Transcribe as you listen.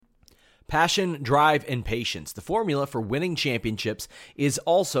Passion, drive, and patience. The formula for winning championships is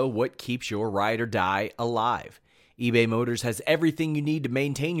also what keeps your ride or die alive. eBay Motors has everything you need to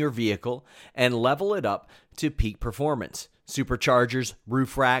maintain your vehicle and level it up to peak performance. Superchargers,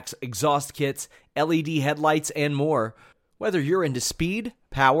 roof racks, exhaust kits, LED headlights, and more. Whether you're into speed,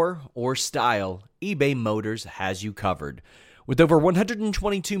 power, or style, eBay Motors has you covered. With over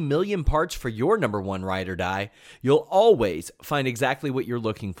 122 million parts for your number one ride or die, you'll always find exactly what you're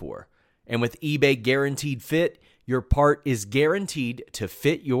looking for. And with eBay Guaranteed Fit, your part is guaranteed to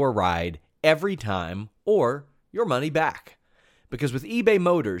fit your ride every time or your money back. Because with eBay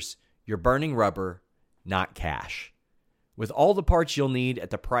Motors, you're burning rubber, not cash. With all the parts you'll need at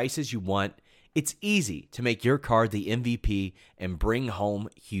the prices you want, it's easy to make your car the MVP and bring home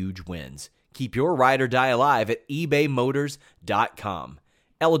huge wins. Keep your ride or die alive at ebaymotors.com.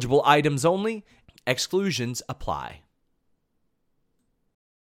 Eligible items only. Exclusions apply.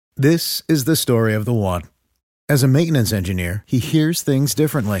 This is the story of the one. As a maintenance engineer, he hears things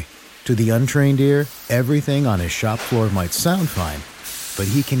differently. To the untrained ear, everything on his shop floor might sound fine,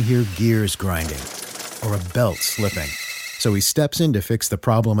 but he can hear gears grinding or a belt slipping. So he steps in to fix the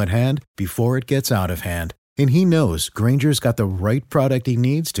problem at hand before it gets out of hand. And he knows Grainger's got the right product he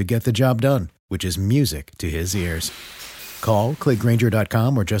needs to get the job done, which is music to his ears. Call, click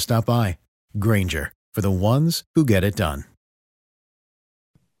Grainger.com, or just stop by. Grainger, for the ones who get it done.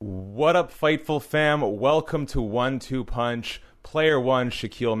 What up, Fightful fam? Welcome to 1-2 Punch. Player 1,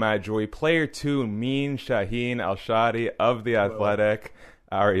 Shaquille Majoui. Player 2, Mean Shaheen Al-Shadi of The Athletic.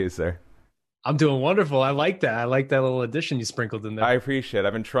 How are you, sir? I'm doing wonderful. I like that. I like that little addition you sprinkled in there. I appreciate it.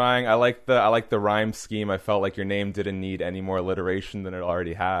 I've been trying. I like the rhyme scheme. I felt like your name didn't need any more alliteration than it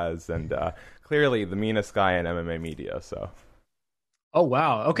already has, and clearly the meanest guy in MMA media. So. Oh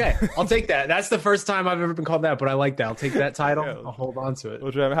wow. Okay, I'll take that. That's the first time I've ever been called that, but I like that. I'll take that title. Yeah. I'll hold on to it.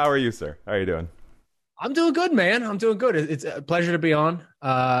 Well, how are you, sir? How are you doing? I'm doing good, man. I'm doing good. It's a pleasure to be on.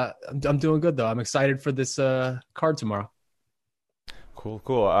 I'm doing good though. I'm excited for this card tomorrow.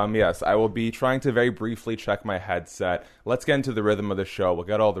 Cool. Yes, I will be trying to very briefly check my headset. Let's get into the rhythm of the show. We'll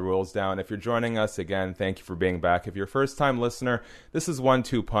get all the rules down. If you're joining us, again, thank you for being back. If you're a first-time listener, this is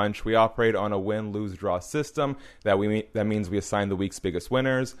 1-2 Punch. We operate on a win-lose-draw system. That means we assign the week's biggest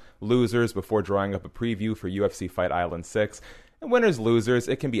winners, losers, before drawing up a preview for UFC Fight Island 6. And winners, losers,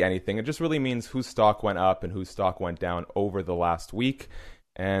 it can be anything. It just really means whose stock went up and whose stock went down over the last week.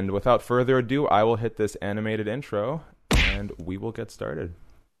 And without further ado, I will hit this animated intro, and we will get started.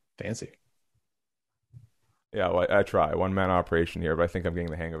 Fancy. Yeah, well, I try. One-man operation here, but I think I'm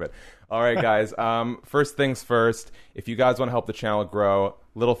getting the hang of it. All right, guys. First things first, if you guys want to help the channel grow,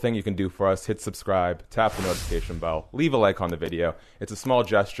 little thing you can do for us, hit subscribe, tap the notification bell, leave a like on the video. It's a small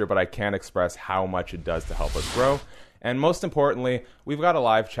gesture, but I can't express how much it does to help us grow. And most importantly, we've got a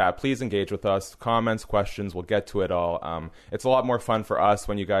live chat. Please engage with us. Comments, questions, we'll get to it all. It's a lot more fun for us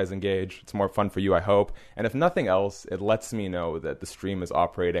when you guys engage. It's more fun for you, I hope. And if nothing else, it lets me know that the stream is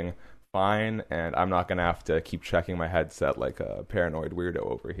operating fine, and I'm not going to have to keep checking my headset like a paranoid weirdo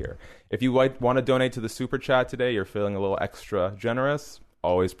over here. If you want to donate to the Super Chat today, you're feeling a little extra generous,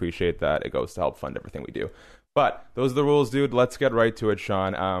 always appreciate that. It goes to help fund everything we do. But those are the rules, dude. Let's get right to it,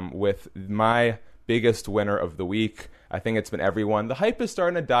 Sean, with my biggest winner of the week. I think it's been everyone. The hype is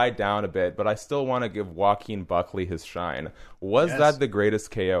starting to die down a bit, but I still want to give Joaquin Buckley his shine. Was that the greatest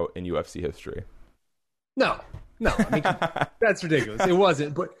KO in UFC history? No. I mean, that's ridiculous. It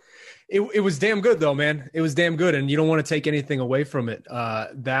wasn't, but it was damn good though, man. It was damn good, and you don't want to take anything away from it.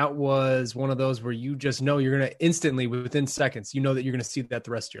 That was one of those where you just know you're going to instantly, within seconds, you know that you're going to see that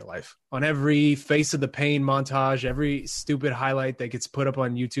the rest of your life. On every Face of the Pain montage, every stupid highlight that gets put up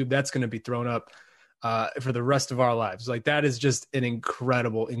on YouTube, that's going to be thrown up for the rest of our lives. Like, that is just an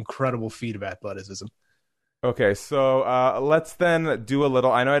incredible feat of athleticism. Okay, so let's then do a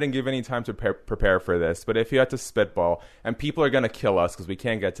little. I know I didn't give any time to prepare for this, but if you had to spitball, and people are going to kill us because we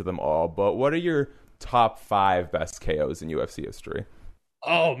can't get to them all, but what are your top 5 best KOs in UFC history?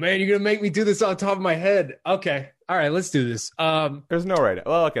 Oh, man, you're going to make me do this on top of my head. Okay. All right, let's do this. There's no right.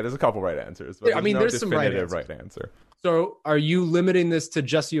 Well, okay, there's a couple right answers, but there's some right answer. So are you limiting this to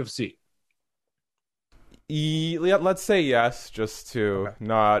just UFC? Let's say yes, just to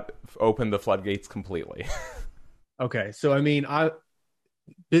not open the floodgates completely. Okay, so I mean,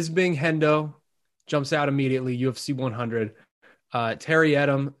 Bisping Hendo jumps out immediately. UFC 100. Terry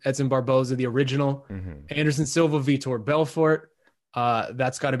Edson Barboza, the original. Mm-hmm. Anderson Silva, Vitor Belfort.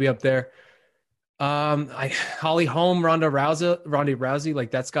 That's got to be up there. Holly Holm, Ronda Rousey, like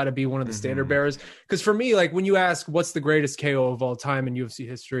that's got to be one of the standard bearers. Because for me, like when you ask what's the greatest KO of all time in UFC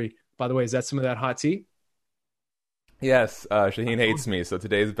history, by the way, is that some of that hot tea? Yes, Shaheen hates me, so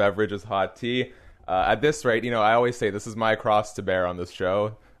today's beverage is hot tea. At this rate, I always say this is my cross to bear on this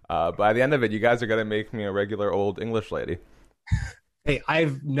show. By the end of it, you guys are going to make me a regular old English lady. Hey,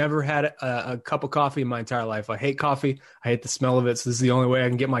 I've never had a cup of coffee in my entire life. I hate coffee. I hate the smell of it. So this is the only way I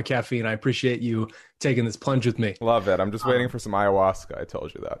can get my caffeine. I appreciate you taking this plunge with me. Love it. I'm just waiting for some ayahuasca. I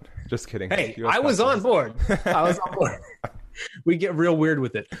told you that. Just kidding. Hey, I was on board. We get real weird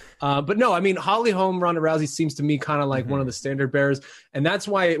with it. But no, I mean, Holly Holm, Ronda Rousey seems to me kind of like one of the standard bearers. And that's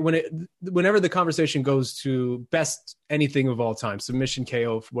why whenever the conversation goes to best anything of all time, submission,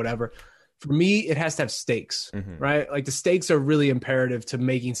 KO, whatever, for me, it has to have stakes, right? Like the stakes are really imperative to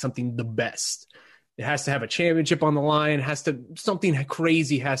making something the best. It has to have a championship on the line. Something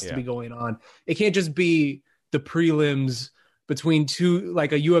crazy has to be going on. It can't just be the prelims between two,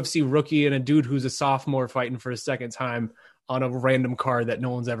 like a UFC rookie and a dude who's a sophomore fighting for a second time on a random card that no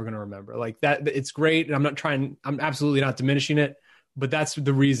one's ever going to remember. Like that, it's great. And I'm absolutely not diminishing it, but that's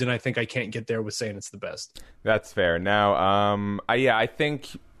the reason I think I can't get there with saying it's the best. That's fair. Now, I think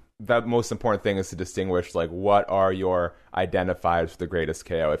the most important thing is to distinguish, like, what are your identifiers for the greatest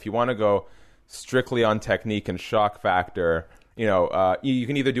KO? If you want to go strictly on technique and shock factor, you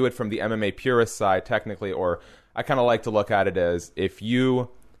can either do it from the MMA purist side, technically, or I kind of like to look at it as if you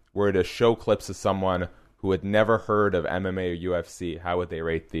were to show clips of someone who had never heard of MMA or UFC, how would they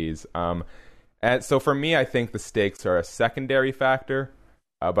rate these? And so for me, I think the stakes are a secondary factor,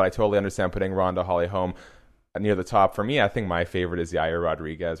 but I totally understand putting Ronda Holly Holm near the top. For me, I think my favorite is Yair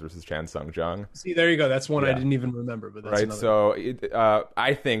Rodriguez versus Chan Sung Jung. See, there you go. That's one I didn't even remember. But that's right. So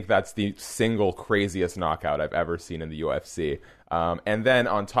I think that's the single craziest knockout I've ever seen in the UFC. And then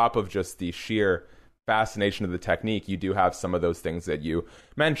on top of just the sheer fascination of the technique, you do have some of those things that you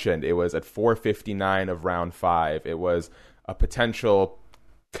mentioned. It was at 4:59 of round 5. It was a potential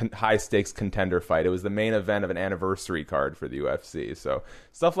high stakes contender fight. It was the main event of an anniversary card for the UFC. So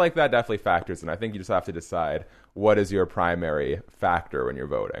stuff like that definitely factors, and I think you just have to decide what is your primary factor when you're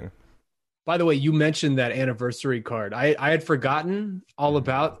voting. By the way, you mentioned that anniversary card. I had forgotten all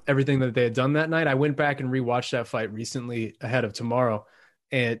about everything that they had done that night. I went back and rewatched that fight recently ahead of tomorrow.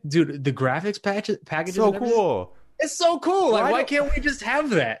 And dude, the graphics packages so cool. It's so cool. Like, why can't we just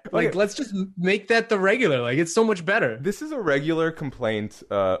have that? Like, let's just make that the regular. Like, it's so much better. This is a regular complaint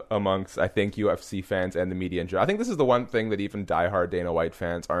amongst, I think, UFC fans and the media in general. I think this is the one thing that even diehard Dana White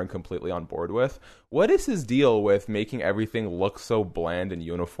fans aren't completely on board with. What is his deal with making everything look so bland and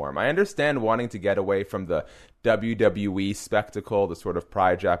uniform? I understand wanting to get away from the WWE spectacle, the sort of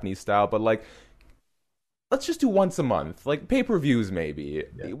Pride Japanese style, but like, let's just do once a month, like pay-per-views maybe.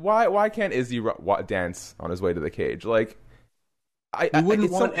 Yeah. Why can't Izzy dance on his way to the cage? Like, it's some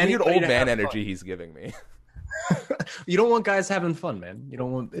weird old man energy he's giving me. You don't want guys having fun, man. You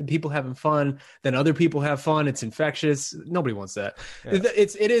don't want people having fun. Then other people have fun. It's infectious. Nobody wants that. Yeah.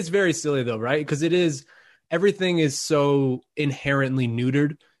 It is very silly though, right? Because everything is so inherently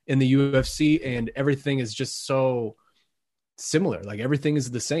neutered in the UFC, and everything is just so similar. Like everything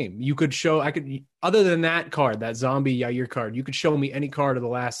is the same. Other than that card, that zombie Yair card, you could show me any card of the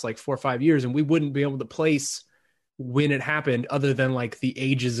last like 4 or 5 years and we wouldn't be able to place when it happened other than like the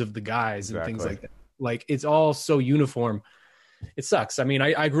ages of the guys and things like that. Like it's all so uniform. It sucks. I mean,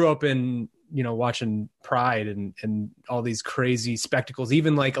 I grew up in, watching Pride and all these crazy spectacles,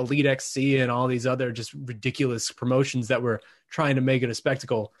 even like Elite XC and all these other just ridiculous promotions that were trying to make it a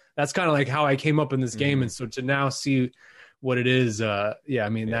spectacle. That's kind of like how I came up in this game. And so to now see what it is,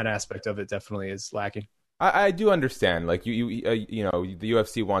 that aspect of it definitely is lacking. I do understand. Like the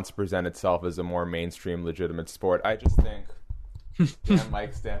UFC wants to present itself as a more mainstream, legitimate sport. I just think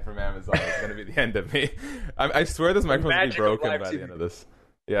Mike Stan from Amazon is going to be the end of me. I swear this microphone's going to be broken by the end of this.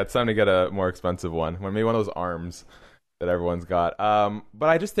 Yeah, it's time to get a more expensive one. Maybe one of those arms that everyone's got. But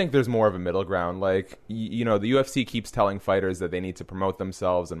I just think there's more of a middle ground. Like, the UFC keeps telling fighters that they need to promote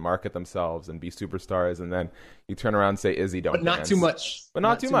themselves and market themselves and be superstars, and then you turn around and say, Izzy, don't But not dance. too much. But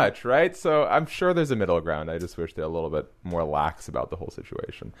not too much, right? So I'm sure there's a middle ground. I just wish they're a little bit more lax about the whole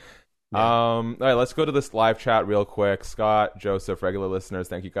situation. Yeah. All right, let's go to this live chat real quick. Scott, Joseph, regular listeners,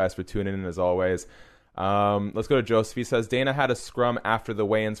 thank you guys for tuning in as always. Let's go to Joseph. He says, Dana had a scrum after the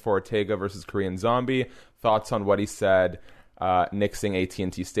weigh-ins for Ortega versus Korean Zombie. Thoughts on what he said, nixing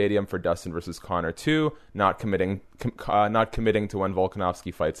AT&T Stadium for Dustin versus Conor 2, not committing to when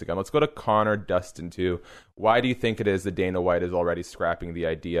Volkanovski fights again. Let's go to Conor Dustin 2. Why do you think it is that Dana White is already scrapping the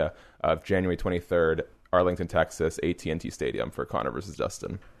idea of January 23rd, Arlington, Texas, AT&T Stadium for Conor versus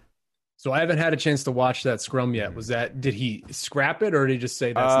Dustin? So I haven't had a chance to watch that scrum yet. Did he scrap it, or did he just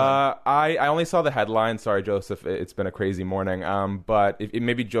say that's not? I only saw the headline. Sorry, Joseph. It's been a crazy morning. But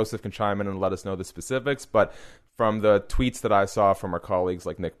maybe Joseph can chime in and let us know the specifics. But from the tweets that I saw from our colleagues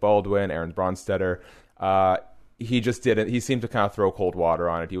like Nick Baldwin, Aaron Bronstetter, he just didn't. He seemed to kind of throw cold water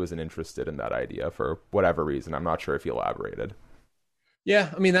on it. He wasn't interested in that idea for whatever reason. I'm not sure if he elaborated.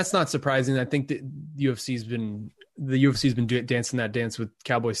 Yeah, I mean, that's not surprising. I think that the UFC's been dancing that dance with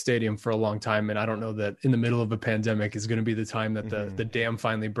Cowboy Stadium for a long time, and I don't know that in the middle of a pandemic is going to be the time that the dam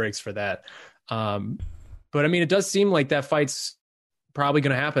finally breaks for that. But I mean, it does seem like that fight's probably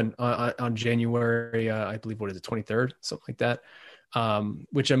going to happen on January, I believe, what is it, 23rd, something like that.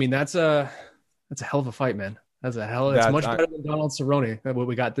 Which, I mean, that's a hell of a fight, man. It's much better than Donald Cerrone, what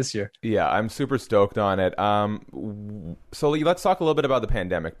we got this year. Yeah, I'm super stoked on it. So let's talk a little bit about the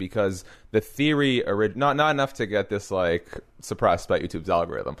pandemic, because the theory, not enough to get this like suppressed by YouTube's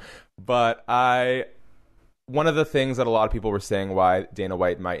algorithm, but one of the things that a lot of people were saying why Dana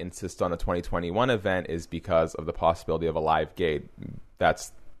White might insist on a 2021 event is because of the possibility of a live gate.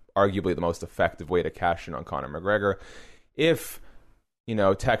 That's arguably the most effective way to cash in on Conor McGregor. If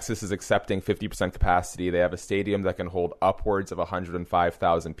Texas is accepting 50% capacity, they have a stadium that can hold upwards of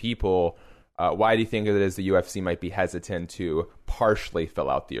 105,000 people. Why do you think it is the UFC might be hesitant to partially fill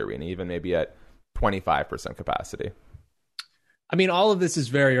out the arena, even maybe at 25% capacity? I mean, all of this is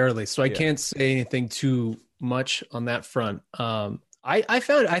very early, so I can't say anything too much on that front.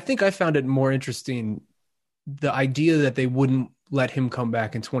 I think I found it more interesting, the idea that they wouldn't let him come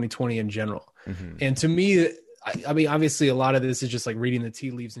back in 2020 in general. Mm-hmm. And to me, I mean, obviously a lot of this is just like reading the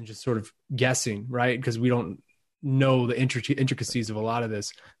tea leaves and just sort of guessing, right? Because we don't know the intricacies of a lot of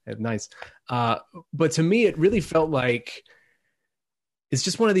this. Nice. But to me, it really felt like it's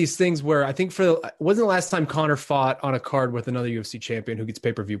just one of these things where I think wasn't the last time Conor fought on a card with another UFC champion who gets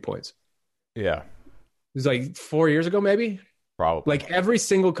pay-per-view points? Yeah. It was like 4 years ago, maybe? Probably. Like every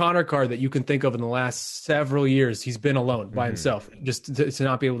single Conor card that you can think of in the last several years, he's been alone by himself, just to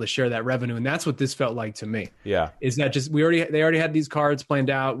not be able to share that revenue. And that's what this felt like to me. Yeah. Is that just, they already had these cards planned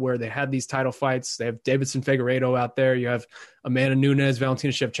out where they had these title fights. They have Davidson Figueiredo out there. You have Amanda Nunes,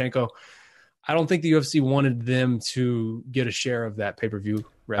 Valentina Shevchenko. I don't think the UFC wanted them to get a share of that pay-per-view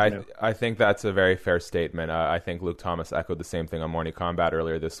revenue. I think that's a very fair statement. I think Luke Thomas echoed the same thing on Morning Combat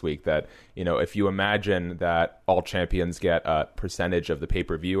earlier this week, that, if you imagine that all champions get a percentage of the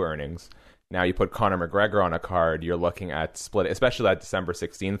pay-per-view earnings, now you put Conor McGregor on a card, you're looking at split, especially that December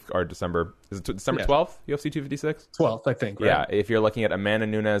 16th or December 12th, UFC 256? 12th, I think, right? Yeah, if you're looking at Amanda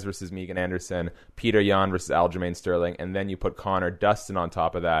Nunes versus Megan Anderson, Peter Yan versus Aljamain Sterling, and then you put Conor Dustin on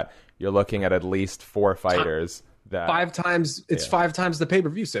top of that, you're looking at least four fighters. That, 5 times, it's 5 times the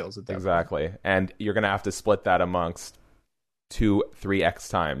pay-per-view sales at that exactly point. And you're going to have to split that amongst 2-3x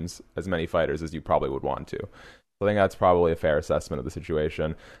times as many fighters as you probably would want to. I think that's probably a fair assessment of the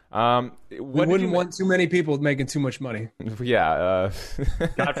situation. We wouldn't want too many people making too much money. Yeah.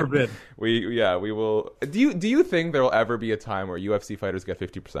 God forbid. We will. Do you think there will ever be a time where UFC fighters get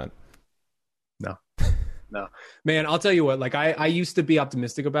 50%? No, man, I'll tell you what, like I used to be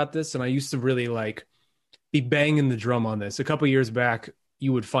optimistic about this, and I used to really like be banging the drum on this. A couple years back,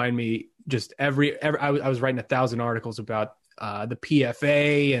 you would find me just I was writing 1,000 articles about the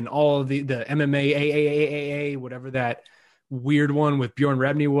PFA and all of the MMA, AAAA, whatever that weird one with Bjorn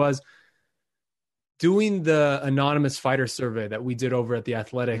Rebney was. Doing the anonymous fighter survey that we did over at The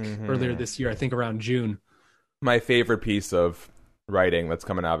Athletic earlier this year, I think around June. My favorite piece of writing that's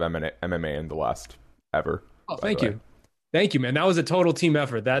coming out of MMA in the last ever. Oh, thank you. Thank you, man. That was a total team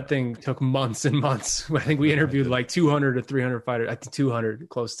effort. That thing took months and months. I think we interviewed like 200 or 300 fighters. I think 200,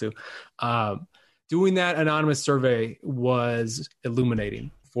 close to. Doing that anonymous survey was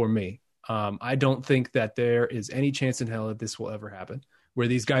illuminating for me. I don't think that there is any chance in hell that this will ever happen, where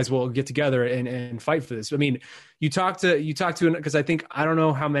these guys will get together and fight for this. I mean, you talk to, because I don't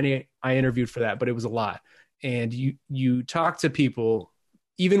know how many I interviewed for that, but it was a lot. And you talk to people,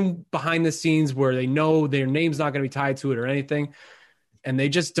 even behind the scenes, where they know their name's not going to be tied to it or anything, and they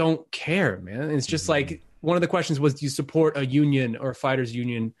just don't care, man. And it's just like, one of the questions was, do you support a union or a fighters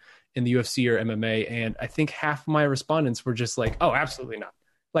union in the UFC or MMA? And I think half of my respondents were just like, oh, absolutely not.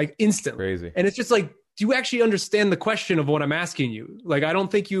 Like instantly. Crazy. And it's just like, do you actually understand the question of what I'm asking you? Like, I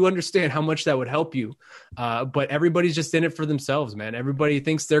don't think you understand how much that would help you. But everybody's just in it for themselves, man. Everybody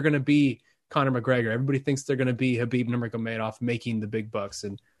thinks they're going to be Conor McGregor. Everybody thinks they're going to be Khabib Nurmagomedov making the big bucks.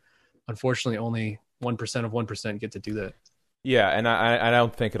 And unfortunately, only 1% of 1% get to do that. Yeah, and I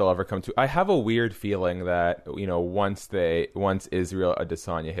don't think it'll ever come to. I have a weird feeling that, once Israel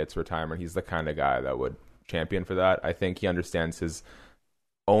Adesanya hits retirement, he's the kind of guy that would champion for that. I think he understands his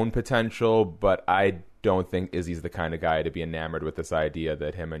own potential, but I don't think Izzy's the kind of guy to be enamored with this idea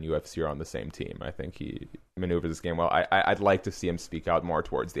that him and UFC are on the same team. I think he maneuvers this game well. I'd like to see him speak out more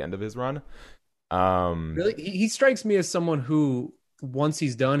towards the end of his run. Really, he strikes me as someone who, once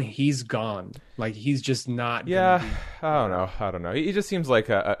he's done, he's gone. Like, he's just not. Yeah, I don't know. He just seems like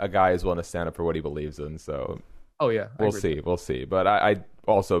a guy who's willing to stand up for what he believes in. So, oh yeah, we'll see. But I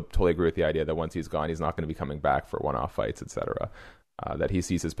also totally agree with the idea that once he's gone, he's not going to be coming back for one-off fights, etc. That he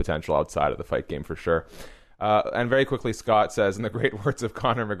sees his potential outside of the fight game for sure. And very quickly, Scott says, in the great words of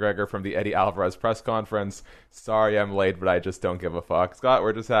Conor McGregor from the Eddie Alvarez press conference, "Sorry I'm late, but I just don't give a fuck." Scott,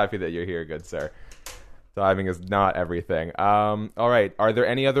 we're just happy that you're here, good sir. Diving is not everything. All right, are there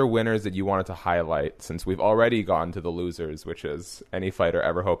any other winners that you wanted to highlight, since we've already gone to the losers, which is any fighter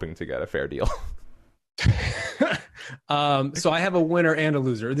ever hoping to get a fair deal? So I have a winner and a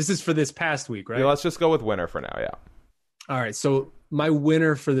loser. This is for this past week, right? Yeah, let's just go with winner for now, yeah. All right, so my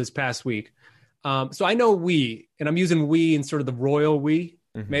winner for this past week. So I know and I'm using we in sort of the royal we.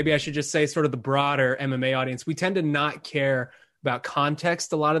 Mm-hmm. Maybe I should just say sort of the broader MMA audience. We tend to not care about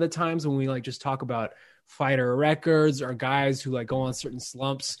context a lot of the times when we like just talk about fighter records or guys who like go on certain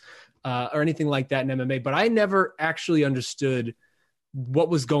slumps or anything like that in MMA. But I never actually understood what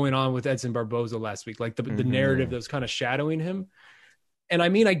was going on with Edson Barboza last week, like the narrative that was kind of shadowing him. And I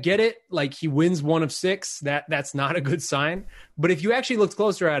mean, I get it. Like, he wins 1 of 6. That's not a good sign. But if you actually looked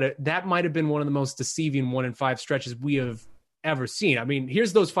closer at it, that might have been one of the most deceiving 1 in 5 stretches we have ever seen. I mean,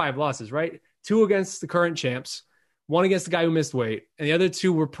 here's those 5 losses, right? 2 against the current champs, 1 against the guy who missed weight, and the other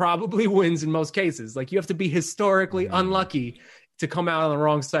 2 were probably wins in most cases. Like, you have to be historically unlucky to come out on the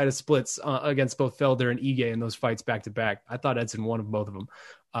wrong side of splits against both Felder and Ige in those fights back to back. I thought Edson won of both of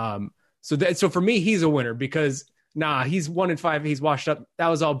them. So for me, he's a winner because he's 1 in 5. He's washed up. That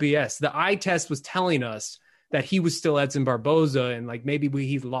was all BS. The eye test was telling us that he was still Edson Barboza, and like maybe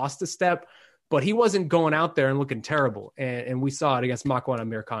he lost a step, but he wasn't going out there and looking terrible. And we saw it against Makwan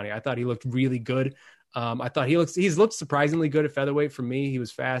Amirkhani. I thought he looked really good. I thought he's looked surprisingly good at featherweight for me. He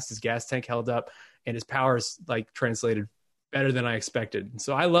was fast. His gas tank held up, and his powers like translated better than I expected.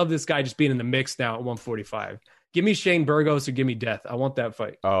 So I love this guy just being in the mix now at 145. Give me Shane Burgos or give me death. I want that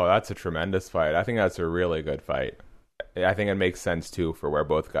fight. Oh, that's a tremendous fight. I think that's a really good fight. I think it makes sense, too, for where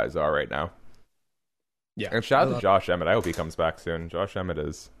both guys are right now. Yeah. And shout out to Josh Emmett. I hope he comes back soon. Josh Emmett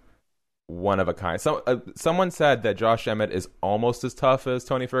is one of a kind. Someone said that Josh Emmett is almost as tough as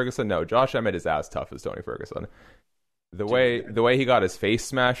Tony Ferguson. No, Josh Emmett is as tough as Tony Ferguson. The way he got his face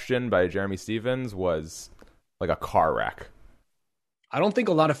smashed in by Jeremy Stevens was like a car wreck. I don't think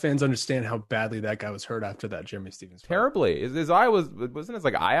a lot of fans understand how badly that guy was hurt after that Jeremy Stevens fight. Terribly. His eye wasn't his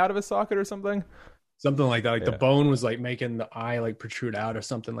like eye out of his socket or something? Something like that. Like the bone was like making the eye like protrude out or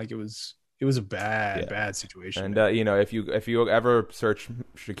something. Like it was a bad situation. And if you ever search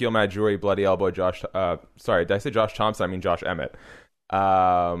Shaquille Majuri, bloody elbow, Josh. Sorry, did I say Josh Thompson? I mean Josh Emmett.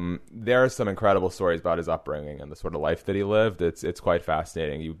 There are some incredible stories about his upbringing and the sort of life that he lived. It's quite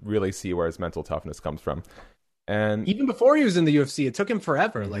fascinating. You really see where his mental toughness comes from. And even before he was in the UFC, it took him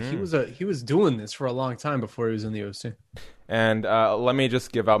forever. Like he was doing this for a long time before he was in the UFC. And let me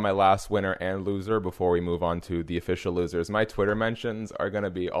just give out my last winner and loser before we move on to the official losers. My Twitter mentions are going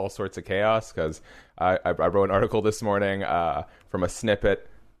to be all sorts of chaos because I wrote an article this morning from a snippet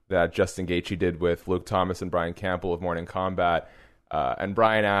that Justin Gaethje did with Luke Thomas and Brian Campbell of Morning Combat. And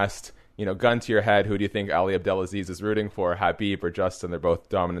Brian asked, gun to your head, who do you think Ali Abdelaziz is rooting for, Habib or Justin? They're both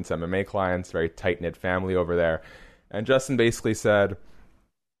Dominance MMA clients, very tight-knit family over there. And Justin basically said,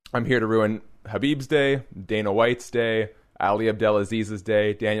 I'm here to ruin Habib's day, Dana White's day, Ali Abdelaziz's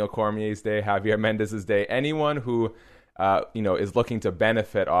day, Daniel Cormier's day, Javier Mendez's day, anyone who is looking to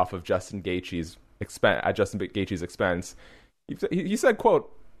benefit off of Justin Gaethje's expense. He said,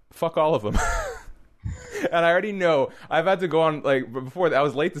 quote, fuck all of them. And I already know I've had to go on before. I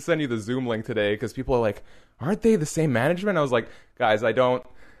was late to send you the Zoom link today because people are like, aren't they the same management? I was like, guys, I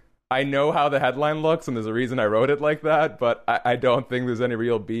know how the headline looks and there's a reason I wrote it like that, but I don't think there's any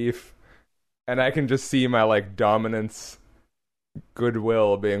real beef. And I can just see my Dominance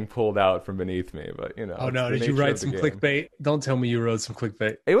goodwill being pulled out from beneath me. But oh no, did you write some clickbait? Don't tell me you wrote some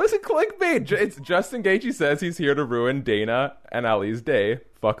clickbait. It wasn't clickbait. It's Justin Gaethje says he's here to ruin Dana and Ali's day.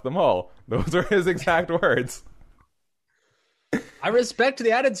 Fuck them all. Those are his exact words. I respect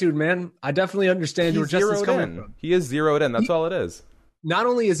the attitude, man. I definitely understand where Justin's coming from. He is zeroed in. That's all it is. Not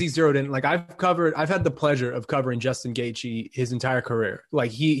only is he zeroed in, I've had the pleasure of covering Justin Gaethje his entire career.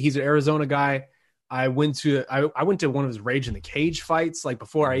 He's an Arizona guy. I went to one of his Rage in the Cage fights.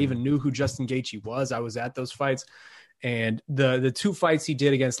 Before I even knew who Justin Gaethje was, I was at those fights. And the 2 fights he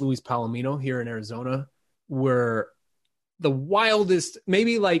did against Luis Palomino here in Arizona were the wildest,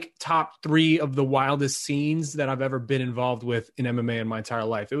 maybe like top 3 of the wildest scenes that I've ever been involved with in MMA in my entire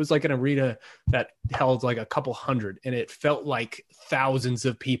life. It was like an arena that held like a couple hundred, and it felt like thousands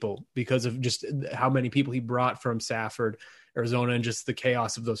of people because of just how many people he brought from Safford, Arizona, and just the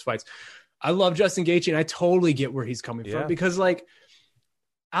chaos of those fights. I love Justin Gaethje, and I totally get where he's coming from, because like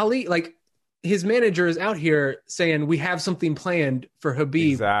Ali, like his manager is out here saying we have something planned for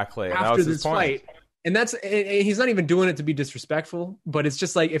Khabib after this fight. And he's not even doing it to be disrespectful, but it's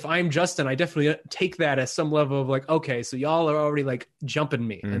just like, if I'm Justin, I definitely take that as some level of like, okay, so y'all are already like jumping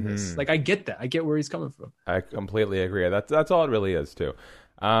me in this. Like, I get that. I get where he's coming from. I completely agree. That's all it really is too.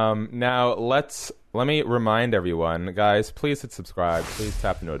 Now let me remind everyone, guys, please hit subscribe. Please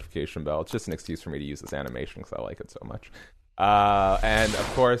tap the notification bell. It's just an excuse for me to use this animation because I like it so much. And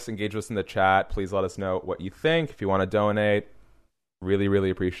of course, engage with us in the chat. Please let us know what you think. If you want to donate, really, really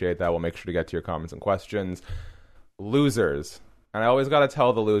appreciate that. We'll make sure to get to your comments and questions. Losers. And I always got to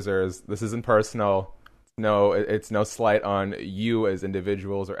tell the losers, this isn't personal. No, it's no slight on you as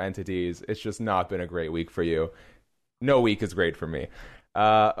individuals or entities. It's just not been a great week for you. No week is great for me.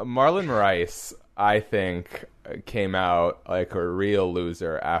 Marlon Moraes, I think, came out like a real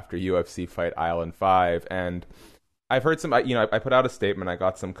loser after UFC Fight Island 5. And I've heard some, I put out a statement. I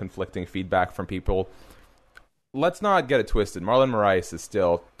got some conflicting feedback from people. Let's not get it twisted. Marlon Moraes is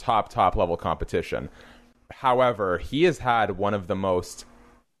still top level competition. However, he has had one of the most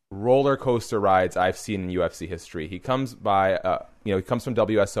roller coaster rides I've seen in UFC history. He comes he comes from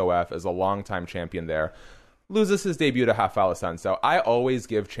WSOF as a longtime champion there. Loses his debut to Rafael Assunção. I always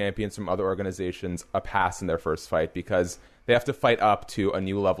give champions from other organizations a pass in their first fight because they have to fight up to a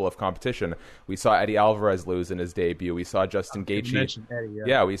new level of competition. We saw Eddie Alvarez lose in his debut. We saw Justin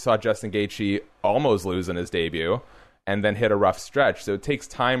Gaethje. We saw Justin Gaethje almost lose in his debut and then hit a rough stretch. So it takes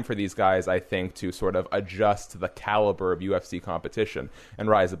time for these guys, I think, to sort of adjust to the caliber of UFC competition and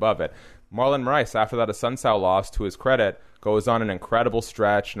rise above it. Marlon Moraes, after that Assunção loss, to his credit, goes on an incredible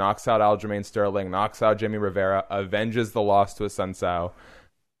stretch, knocks out Aljamain Sterling, knocks out Jimmy Rivera, avenges the loss to Assunção,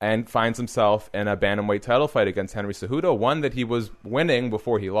 and finds himself in a bantamweight title fight against Henry Cejudo, one that he was winning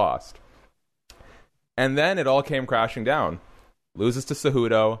before he lost. And then it all came crashing down. Loses to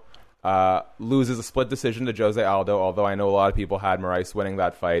Cejudo, loses a split decision to Jose Aldo, although I know a lot of people had Moraes winning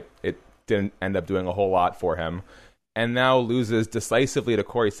that fight. It didn't end up doing a whole lot for him. And now loses decisively to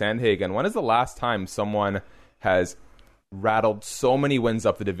Corey Sandhagen. When is the last time someone has rattled so many wins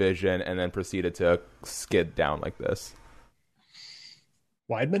up the division and then proceeded to skid down like this?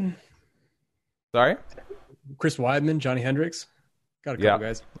 Weidman? Sorry? Chris Weidman, Johnny Hendricks. Got a couple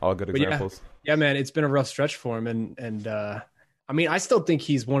guys. All good examples. Yeah, man, it's been a rough stretch for him. And I mean, I still think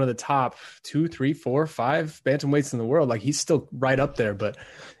he's one of the top 2, 3, 4, 5 bantamweights in the world. Like, he's still right up there, but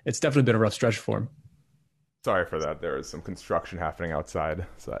it's definitely been a rough stretch for him. Sorry for that. There was some construction happening outside,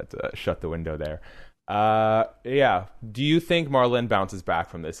 so I had to shut the window there. Do you think Marlon bounces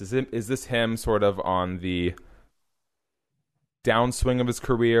back from this? Is this him sort of on the downswing of his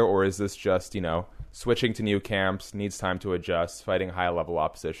career, or is this just, switching to new camps, needs time to adjust, fighting high-level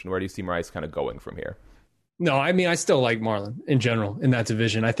opposition? Where do you see Moraes kind of going from here? No, I mean, I still like Marlon in general in that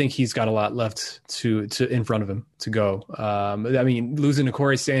division. I think he's got a lot left to in front of him to go. I mean, losing to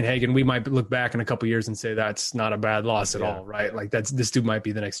Corey Sandhagen, we might look back in a couple years and say that's not a bad loss at all, right? Like, this dude might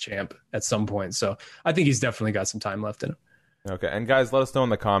be the next champ at some point. So I think he's definitely got some time left in him. Okay, and guys, let us know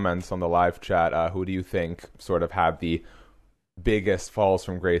in the comments on the live chat, who do you think sort of had the biggest falls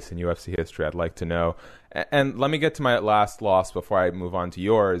from grace in UFC history? I'd like to know. And let me get to my last loss before I move on to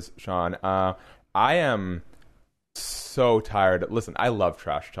yours, Sean. I am so tired. Listen, I love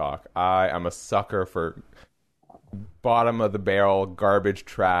trash talk. I am a sucker for bottom of the barrel garbage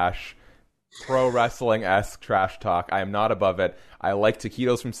trash, pro wrestling-esque trash talk. I am not above it. I like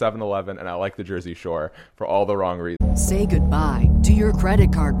taquitos from 7-Eleven, and I like the Jersey Shore for all the wrong reasons. Say goodbye to your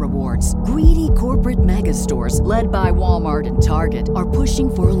credit card rewards. Greedy corporate mega stores, led by Walmart and Target, are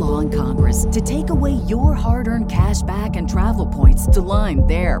pushing for a law in Congress to take away your hard-earned cash back and travel points to line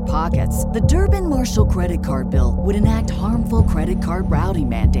their pockets. The Durbin-Marshall credit card bill would enact harmful credit card routing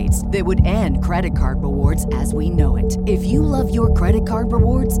mandates that would end credit card rewards as we know it. If you love your credit card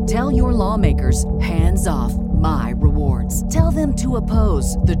rewards, tell your lawmakers, hands off my rewards. Tell them to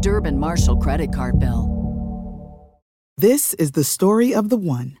oppose the Durbin-Marshall credit card bill. This is the story of the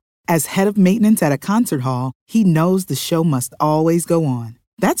one. As head of maintenance at a concert hall, he knows the show must always go on.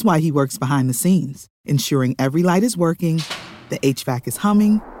 That's why he works behind the scenes, ensuring every light is working, the HVAC is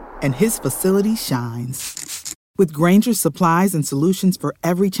humming, and his facility shines. With Grainger's supplies and solutions for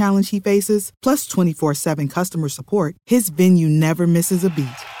every challenge he faces, plus 24/7 customer support, his venue never misses a beat.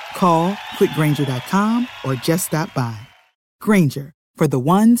 Call quickgrainger.com or just stop by. Granger, for the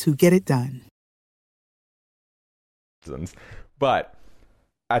ones who get it done. But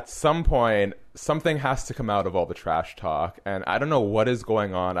at some point, something has to come out of all the trash talk, and I don't know what is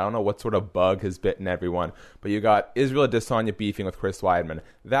going on. I don't know what sort of bug has bitten everyone, but you got Israel Adesanya beefing with Chris Weidman.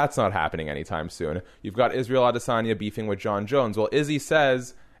 That's not happening anytime soon. You've got Israel Adesanya beefing with John Jones. Well, Izzy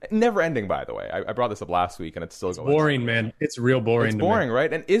says, never ending, by the way. I brought this up last week, and it's still going boring, on. man. It's real boring. It's boring,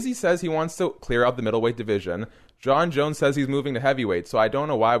 right? And Izzy says he wants to clear out the middleweight division. John Jones says he's moving to heavyweight, so I don't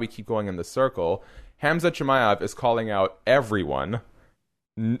know why we keep going in this circle. Hamza Chimaev is calling out everyone,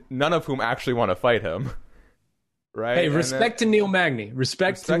 none of whom actually want to fight him. Right? Hey, respect to Neil Magny.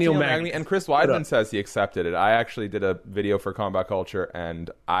 Respect to Neil Magny. And Chris Weidman says he accepted it. I actually did a video for Combat Culture,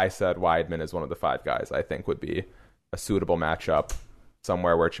 and I said Weidman is one of the 5 guys I think would be a suitable matchup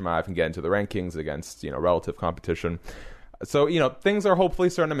somewhere where Chimaev can get into the rankings against, relative competition. So, things are hopefully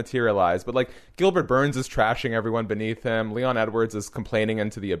starting to materialize. But, Gilbert Burns is trashing everyone beneath him. Leon Edwards is complaining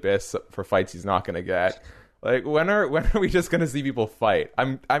into the abyss for fights he's not going to get. When are we just going to see people fight?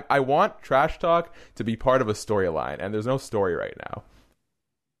 I want trash talk to be part of a storyline, and there's no story right now.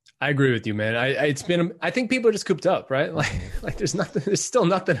 I agree with you, man. I think people are just cooped up, right? There's still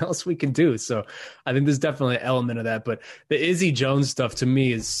nothing else we can do. So I think there's definitely an element of that. But the Izzy Jones stuff to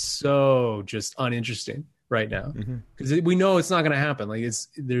me is so just uninteresting right now, because we know it's not going to happen.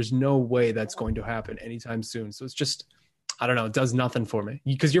 There's no way that's going to happen anytime soon. So it's just, I don't know. It does nothing for me,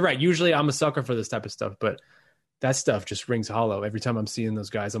 because you're right. Usually I'm a sucker for this type of stuff, but that stuff just rings hollow every time I'm seeing those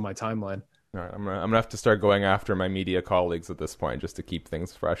guys on my timeline. All right, I'm gonna have to start going after my media colleagues at this point just to keep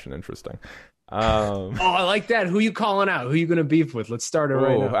things fresh and interesting. Oh, I like that. Who you calling out? Who you gonna beef with? Let's start it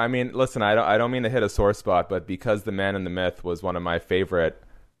right now. I mean, listen, I don't mean to hit a sore spot, but because The Man and the Myth was one of my favorite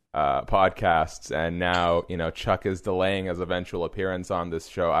podcasts, and now Chuck is delaying his eventual appearance on this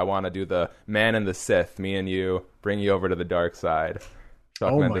show, I want to do the Man and the Sith. Me and you, bring you over to the dark side.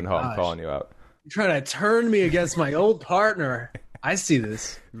 Chuck Mendenhall, I'm calling you out. You're trying to turn me against my old partner. I see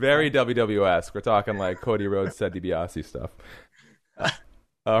this. Very WWS. We're talking like Cody Rhodes, Ted DiBiase stuff.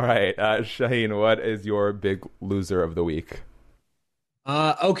 All right, Shaheen, what is your big loser of the week?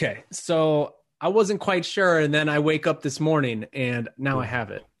 Okay, so I wasn't quite sure, and then I wake up this morning, and now I have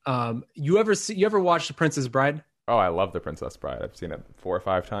it. You ever watch The Princess Bride? Oh, I love The Princess Bride. I've seen it 4 or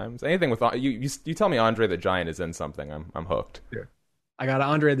 5 times. Anything with you tell me Andre the Giant is in something, I'm hooked. Yeah. I got an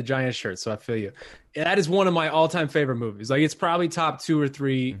Andre the Giant shirt, so I feel you. That is one of my all-time favorite movies. It's probably top 2 or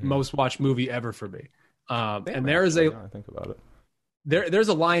 3 most watched movie ever for me. And there is I think about it. There's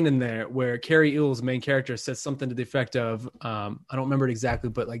a line in there where Carrie Ewell's main character says something to the effect of, I don't remember it exactly,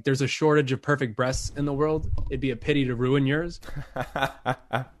 but there's a shortage of perfect breasts in the world. It'd be a pity to ruin yours.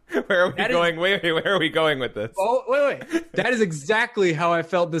 Where are we going? Wait, where are we going with this? Oh, wait. That is exactly how I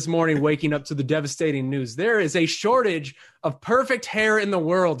felt this morning waking up to the devastating news. There is a shortage of perfect hair in the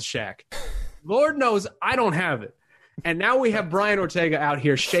world, Shaq. Lord knows I don't have it. And now we have Brian Ortega out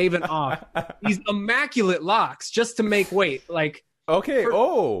here shaving off these immaculate locks just to make weight. Okay.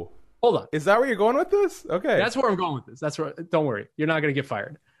 Hold on. Is that where you're going with this? Okay. That's where I'm going with this. Don't worry. You're not going to get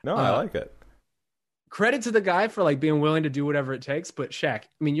fired. No, I like it. Credit to the guy for being willing to do whatever it takes. But Shaq,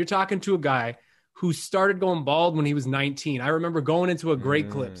 you're talking to a guy who started going bald when he was 19. I remember going into a Great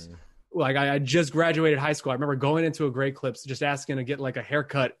Clips. I just graduated high school. I remember going into a Great Clips, just asking to get a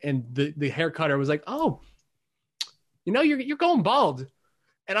haircut. And the hair cutter was like, oh, you're going bald.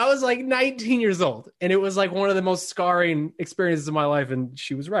 And I was 19 years old. And it was one of the most scarring experiences of my life. And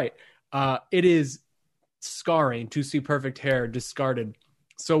she was right. It is scarring to see perfect hair discarded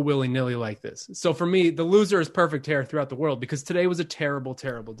so willy-nilly like this. So for me, the loser is perfect hair throughout the world, because today was a terrible,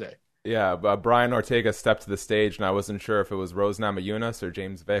 terrible day. Yeah, Brian Ortega stepped to the stage, and I wasn't sure if it was Rose Namajunas or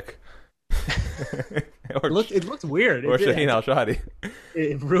James Vick. It looked weird. Or Shaheen Al-Shadi.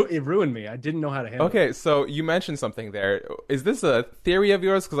 It ruined me. I didn't know how to handle it. Okay, so you mentioned something there. Is this a theory of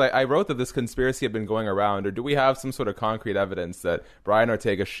yours? Because I wrote that this conspiracy had been going around, or do we have some sort of concrete evidence that Brian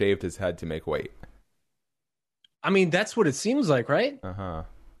Ortega shaved his head to make weight? That's what it seems like, right? Uh-huh.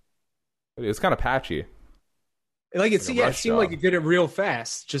 It was kind of patchy. It seemed like he did it real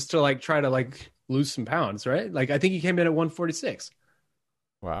fast just to try to lose some pounds, right? I think he came in at 146.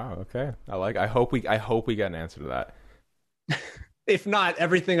 Wow, okay. I hope we get an answer to that. If not,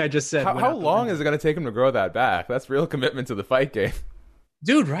 everything I just said. How long is it going to take him to grow that back? That's real commitment to the fight game.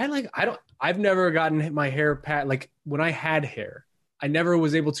 Dude, right? I've never gotten my hair when I had hair, I never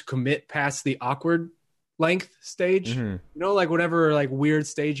was able to commit past the awkward length stage. Whatever weird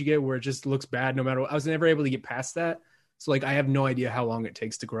stage you get where it just looks bad no matter what. I was never able to get past that. So I have no idea how long it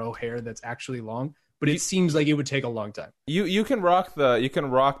takes to grow hair that's actually long. but it seems like it would take a long time. You can rock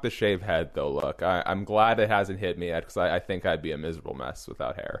the shave head though. Look, I'm glad it hasn't hit me yet because I think I'd be a miserable mess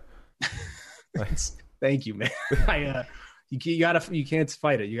without hair. Thank you, man. You can't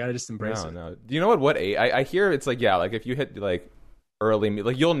fight it. You gotta just embrace it. No. Do you know what age? I hear it's like, yeah, like if you hit like early,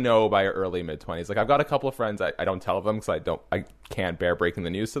 like you'll know by your early mid-20s. Like I've got a couple of friends, I don't tell them because I can't bear breaking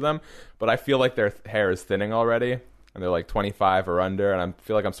the news to them, but I feel like their hair is thinning already and they're like 25 or under, and I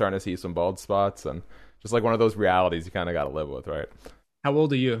feel like I'm starting to see some bald spots, and just like one of those realities you kind of got to live with, right? How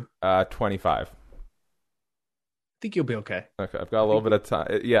old are you? 25. I think you'll be okay. Okay, I've got a little bit of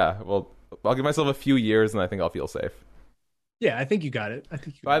time. Yeah, well, I'll give myself a few years and I think I'll feel safe. Yeah, I think you got it.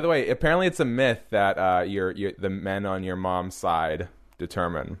 By the way, apparently it's a myth that the men on your mom's side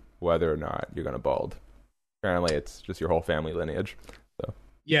determine whether or not you're going to bald. Apparently it's just your whole family lineage. So.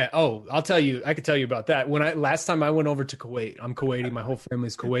 Yeah. Oh, I'll tell you. I could tell you about that. Last time I went over to Kuwait, I'm Kuwaiti. My whole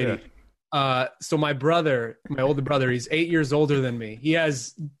family's Kuwaiti. Yeah. So my older brother, he's 8 years older than me. He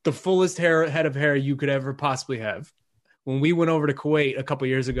has the fullest head of hair you could ever possibly have. When we went over to Kuwait a couple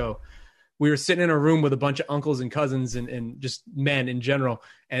years ago, we were sitting in a room with a bunch of uncles and cousins and just men in general.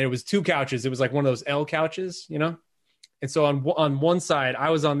 And it was 2 couches. It was like one of those L couches, you know? And so on one side, I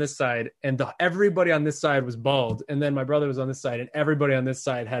was on this side, and everybody on this side was bald. And then my brother was on this side, and everybody on this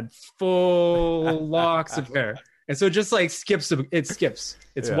side had full locks of hair. And so it just like skips.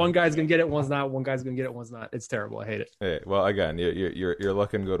 It's one guy's going to get it, one's not. One guy's going to get it, one's not. It's terrible. I hate it. Hey, well, again, you're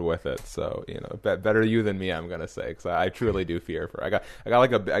looking good with it. So, better you than me, I'm going to say, because I truly do fear for it. I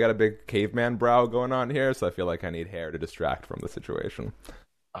got a big caveman brow going on here, so I feel like I need hair to distract from the situation.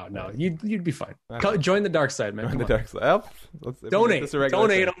 Oh no, you'd be fine. Join the dark side, man. Join the dark side. Donate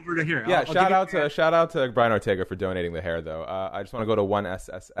over to here. Yeah, shout out to Brian Ortega for donating the hair, though. I just want to go to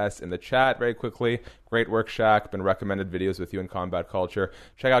 1SSS in the chat very quickly. Great work, Shaq. Been recommended videos with you in Combat Culture.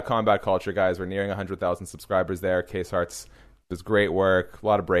 Check out Combat Culture, guys. We're nearing 100,000 subscribers there. Case Hearts does great work. A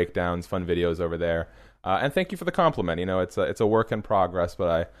lot of breakdowns, fun videos over there. And thank you for the compliment. It's a work in progress,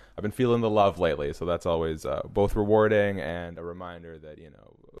 but I've been feeling the love lately, so that's always both rewarding and a reminder that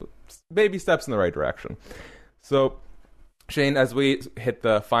baby steps in the right direction. So, Shane, as we hit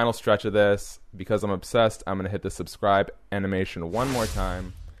the final stretch of this, because I'm obsessed, I'm going to hit the subscribe animation one more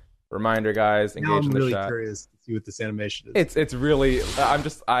time. Reminder, guys, engage in the really chat. I'm really curious to see what this animation is. It's really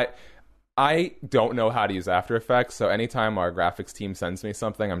I don't know how to use After Effects, so anytime our graphics team sends me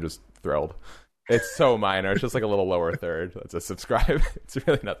something, I'm just thrilled. It's so minor. It's just like a little lower third. That's a subscribe. It's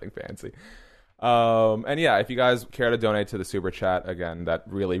really nothing fancy. And yeah, if you guys care to donate to the super chat, again, that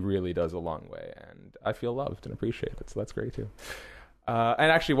really, really does a long way. And I feel loved and appreciated. So that's great too.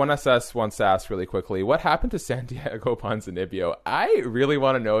 And actually, 1SS wants to ask really quickly, what happened to Santiago Ponzinibbio? I really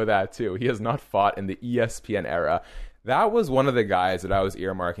want to know that too. He has not fought in the ESPN era. That was one of the guys that I was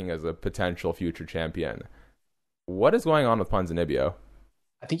earmarking as a potential future champion. What is going on with Ponzinibbio?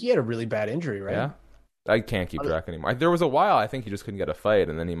 I think he had a really bad injury, right? Yeah. I can't keep track anymore. There was a while I think he just couldn't get a fight,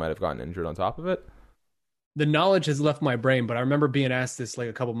 and then he might have gotten injured on top of it. The knowledge has left my brain, but I remember being asked this like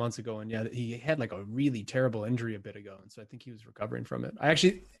a couple months ago, and yeah, he had like a really terrible injury a bit ago, and so I think he was recovering from it.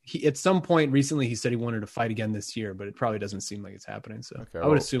 At some point recently, he said he wanted to fight again this year, but it probably doesn't seem like it's happening. So I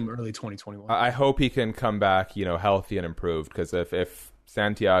would assume early 2021. I hope he can come back, healthy and improved, because if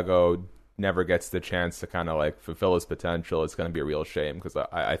Santiago never gets the chance to kind of like fulfill his potential, it's going to be a real shame, because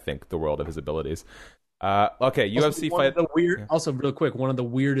I think the world of his abilities. Okay, UFC fight. Also, real quick, one of the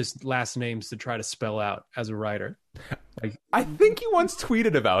weirdest last names to try to spell out as a writer. I think you once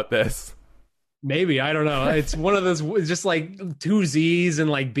tweeted about this. Maybe, I don't know. It's one of those, it's just like 2 Z's and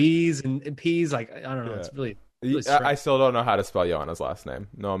like B's and P's. Like, I don't know. Yeah. It's really I still don't know how to spell Joanna's last name.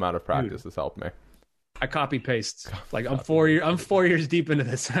 No amount of practice has helped me. I copy paste. Like I'm 4 years deep into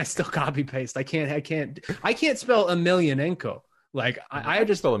this, and I still copy paste. I can't spell Emelianenko. Like I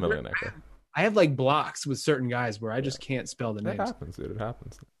just spell Emelianenko. I have like blocks with certain guys where I just can't spell the names. It happens, dude. It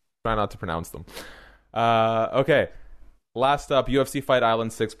happens. Try not to pronounce them. Okay. Last up, UFC Fight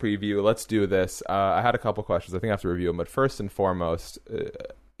Island 6 preview. Let's do this. I had a couple questions. I think I have to review them. But first and foremost,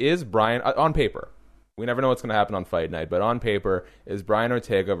 is Brian, on paper, we never know what's going to happen on fight night, but on paper, is Brian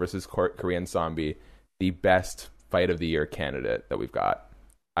Ortega versus Korean Zombie the best fight of the year candidate that we've got?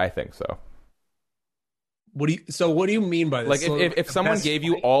 I think so. What do you mean by this? Like if someone gave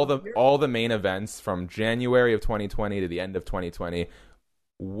you all the main events from January of 2020 to the end of 2020,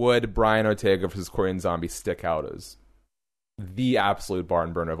 would Brian Ortega versus Korean Zombie stick out as the absolute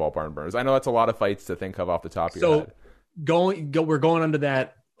barn burner of all barn burners? I know that's a lot of fights to think of off the top of your head. We're going under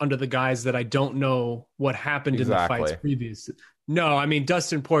that under the guys that I don't know what happened in the fights previous. No, I mean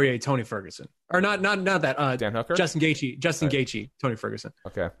Dustin Poirier, Tony Ferguson, or not that. Dan Hooker, Justin Gaethje, Tony Ferguson.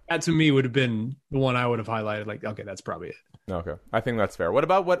 Okay, that to me would have been the one I would have highlighted. Like, okay, that's probably it. Okay, I think that's fair. What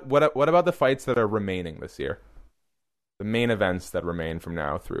about what about the fights that are remaining this year? The main events that remain from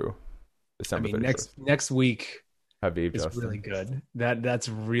now through December. I mean, next week. Habib is Justin. Really good. That's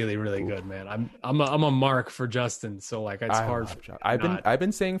really good, man. I'm a mark for Justin, so like it's hard. I've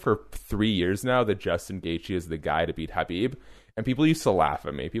been saying for 3 years now that Justin Gaethje is the guy to beat Habib, and people used to laugh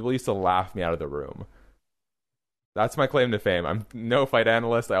at me. People used to laugh me out of the room. That's my claim to fame. I'm no fight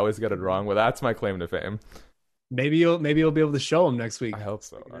analyst. I always get it wrong, but that's my claim to fame. Maybe you'll be able to show him next week. I hope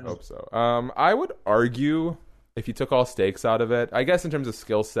so. I would argue if you took all stakes out of it, I guess in terms of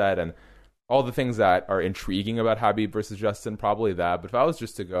skill set and all the things that are intriguing about Habib versus Justin, probably that. But if I was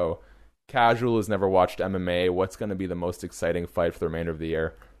just to go casual who's never watched MMA, what's going to be the most exciting fight for the remainder of the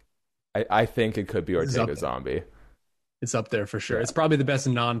year? I think it could be Ortega Zombie. It's up there for sure. Yeah. It's probably the best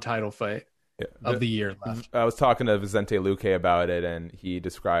non-title fight of the year left. I was talking to Vicente Luque about it, and he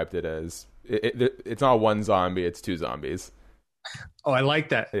described it as it's not one zombie, it's two zombies. Oh, I like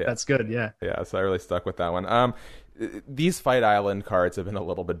that. Yeah. That's good. Yeah. Yeah. So I really stuck with that one. These Fight Island cards have been a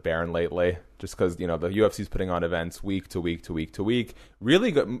little bit barren lately, just because the UFC's putting on events week to week to week to week.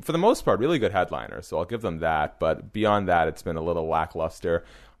 Really good for the most part. Really good headliners. So I'll give them that. But beyond that, it's been a little lackluster.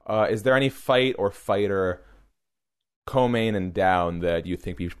 Is there any fight or fighter, co-main and down, that you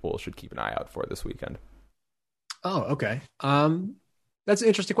think people should keep an eye out for this weekend? Oh, okay. That's an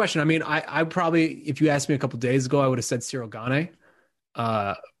interesting question. I mean, I probably, if you asked me a couple days ago, I would have said Cyril Gane.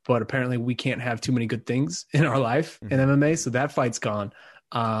 But apparently we can't have too many good things in our life in MMA, so that fight's gone.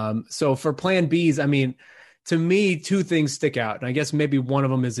 So for plan Bs, I mean, to me, two things stick out. And I guess maybe one of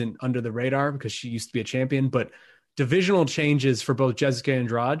them isn't under the radar because she used to be a champion, but divisional changes for both Jessica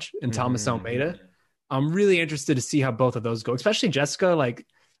Andrade and Thomas Almeida. I'm really interested to see how both of those go, especially Jessica. Like,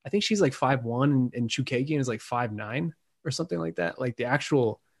 I think she's like 5'1", and Chookagian is like 5'9" or something like that. Like the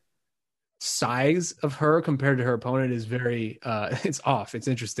actual size of her compared to her opponent is very it's off. It's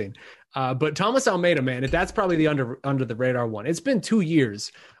interesting. But Thomas Almeida, man, that's probably the under the radar one. It's been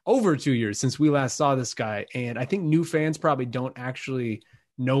over 2 years since we last saw this guy, and I think new fans probably don't actually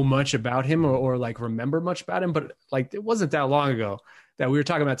know much about him or like remember much about him, but like it wasn't that long ago that we were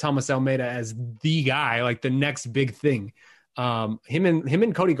talking about Thomas Almeida as the guy, like the next big thing. Him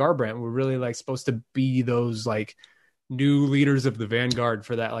and Cody Garbrandt were really like supposed to be those like new leaders of the vanguard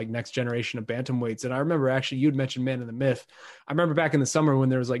for that like next generation of bantamweights. And I remember actually you'd mentioned Man of the Myth. I remember back in the summer when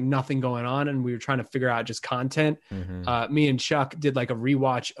there was like nothing going on and we were trying to figure out just content. Me and Chuck did like a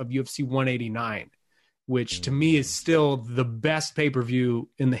rewatch of UFC 189, which to me is still the best pay-per-view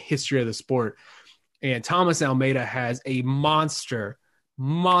in the history of the sport. And Thomas Almeida has a monster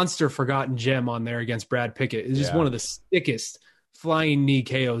forgotten gem on there against Brad Pickett. It's just one of the sickest flying knee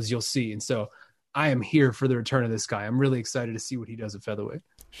KOs you'll see. And so I am here for the return of this guy. I'm really excited to see what he does at featherweight.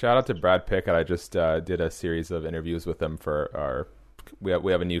 Shout out to Brad Pickett. I just did a series of interviews with him for we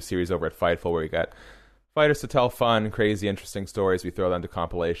have a new series over at Fightful where we got fighters to tell fun, crazy, interesting stories. We throw them to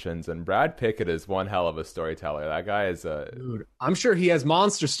compilations, and Brad Pickett is one hell of a storyteller. That guy is dude, I'm sure he has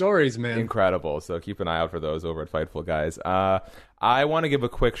monster stories, man. Incredible. So keep an eye out for those over at Fightful, guys. I want to give a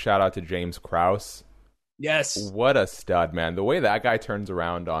quick shout out to James Krause. Yes. What a stud, man. The way that guy turns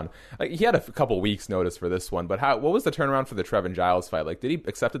around on... Like, he had a couple weeks notice for this one, but what was the turnaround for the Trevin Giles fight? Like, did he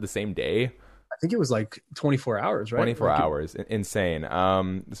accept it the same day? I think it was like 24 hours, right? 24 hours. Insane.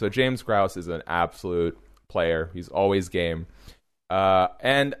 So James Krause is an absolute player. He's always game.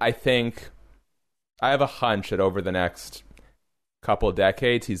 And I think... I have a hunch that over the next couple of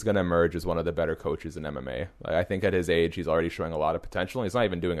decades, he's going to emerge as one of the better coaches in MMA. Like, I think at his age, he's already showing a lot of potential. He's not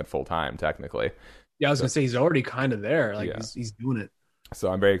even doing it full-time, technically. Yeah, I was going to say he's already kind of there. Like he's doing it.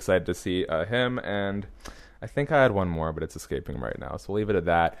 So I'm very excited to see him. And I think I had one more, but it's escaping right now. So we'll leave it at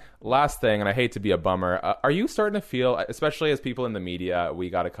that. Last thing, and I hate to be a bummer. Are you starting to feel, especially as people in the media,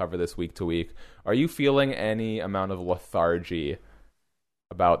 we got to cover this week to week. Are you feeling any amount of lethargy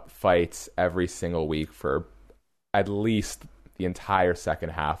about fights every single week for at least the entire second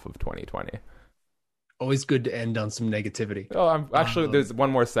half of 2020? Always good to end on some negativity. Oh, there's one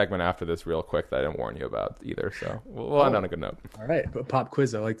more segment after this real quick that I didn't warn you about either. So we'll end on a good note. All right. But pop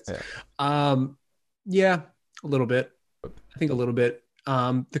quiz. I like this. Yeah, a little bit. I think a little bit.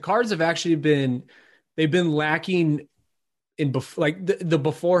 The cards have actually they've been lacking in the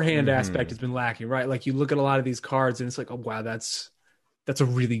beforehand aspect has been lacking, right? Like you look at a lot of these cards and it's like, oh, wow, that's a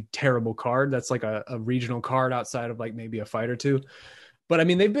really terrible card. That's like a regional card outside of like maybe a fight or two. But I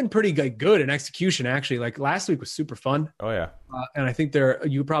mean, they've been pretty good in execution, actually. Like last week was super fun. Oh yeah. And I think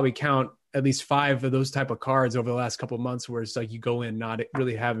you probably count at least 5 of those type of cards over the last couple of months where it's like you go in not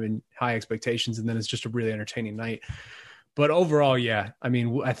really having high expectations, and then it's just a really entertaining night. But overall, yeah. I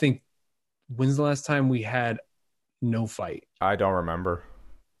mean, I think when's the last time we had no fight? I don't remember.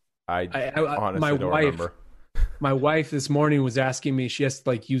 I honestly don't remember. My wife this morning was asking me, she has to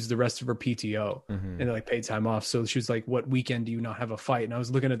like use the rest of her PTO and like paid time off. So she was like, what weekend do you not have a fight? And I was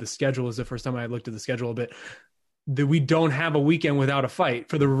looking at the schedule. It's the first time I looked at the schedule a bit. That we don't have a weekend without a fight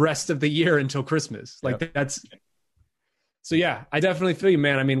for the rest of the year until Christmas. Like that's, so yeah, I definitely feel you,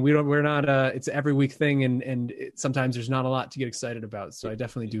 man. I mean, we're not, it's an every week thing, and sometimes there's not a lot to get excited about. So I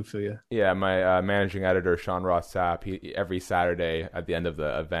definitely do feel you. Yeah. My managing editor, Sean Ross Sapp, every Saturday at the end of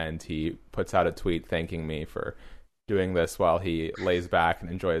the event, he puts out a tweet thanking me for doing this while he lays back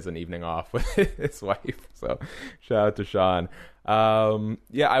and enjoys an evening off with his wife. So shout out to Sean.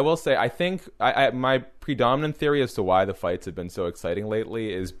 Yeah, I will say, I think my predominant theory as to why the fights have been so exciting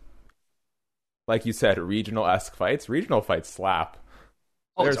lately is, like you said, regional-esque fights. Regional fights slap.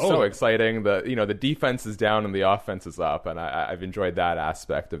 They're so exciting. The defense is down and the offense is up, and I've enjoyed that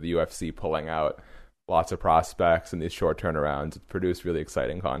aspect of the UFC pulling out lots of prospects and these short turnarounds to produce really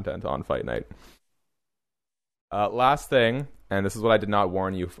exciting content on Fight Night. Last thing, and this is what I did not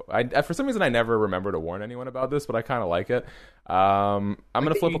warn you. For some reason, I never remember to warn anyone about this, but I kind of like it. I'm going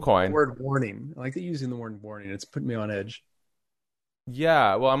to flip a coin. The word warning. I like that using the word warning. It's putting me on edge.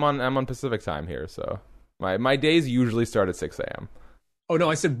 Yeah, well, I'm on Pacific time here, so my days usually start at 6 a.m. Oh no,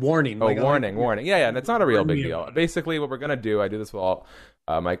 I said warning. Oh, warning. Yeah, and it's not a real big deal. Basically, what we're gonna do, I do this with all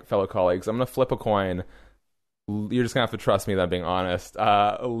my fellow colleagues. I'm gonna flip a coin. You're just gonna have to trust me that I'm being honest.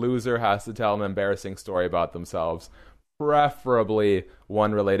 A loser has to tell an embarrassing story about themselves, preferably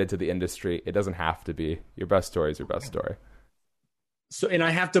one related to the industry. It doesn't have to be. Your best story is your best story. So, and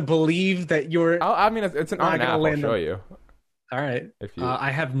I have to believe that you're. I mean, it's an app. I'll show you. All right. I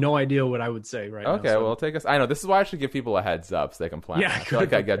have no idea what I would say right now. Okay, so. Well, take us. I know this is why I should give people a heads up so they can plan. Yeah, I feel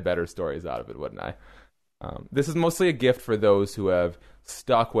like I get better stories out of it, wouldn't I? This is mostly a gift for those who have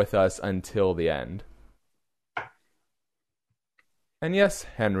stuck with us until the end. And yes,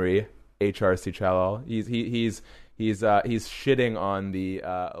 Henry HRC Chalal, he's shitting on the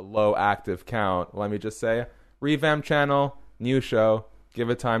low active count. Let me just say, revamp channel, new show. Give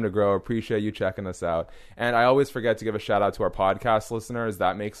it time to grow. Appreciate you checking us out. And I always forget to give a shout out to our podcast listeners.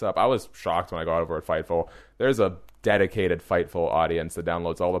 That makes up. I was shocked when I got over at Fightful. There's a dedicated Fightful audience that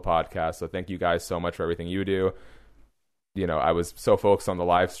downloads all the podcasts. So thank you guys so much for everything you do. You know, I was so focused on the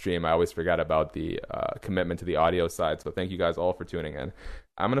live stream, I always forget about the commitment to the audio side. So thank you guys all for tuning in.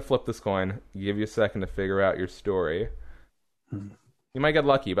 I'm going to flip this coin, give you a second to figure out your story. You might get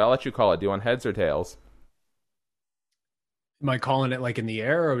lucky, but I'll let you call it. Do you want heads or tails? Am I calling it like in the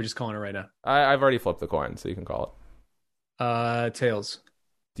air, or are we just calling it right now? I've already flipped the coin, so you can call it. Tails.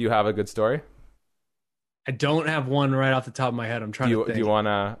 Do you have a good story? I don't have one right off the top of my head. I'm trying to think. Do you want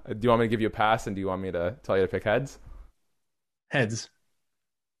me to give you a pass, and do you want me to tell you to pick heads? Heads.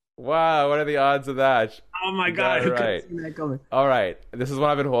 Wow, what are the odds of that? Oh my God, who could have seen that coming? All right, this is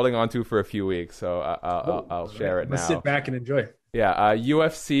what I've been holding on to for a few weeks, so I'll share it now. Let's sit back and enjoy. Yeah,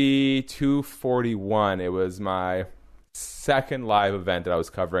 UFC 241. It was my second live event that I was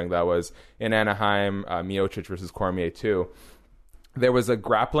covering. That was in Anaheim, Miocic versus Cormier 2. There was a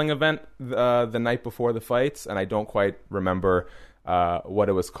grappling event the night before the fights, and I don't quite remember what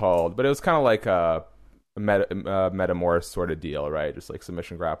it was called, but it was kind of like a Metamorph sort of deal, right? Just like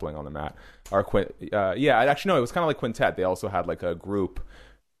submission grappling on the mat. It was kind of like Quintet. They also had like a group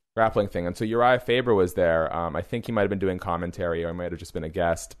grappling thing, and so Uriah Faber was there. I think he might have been doing commentary, or he might have just been a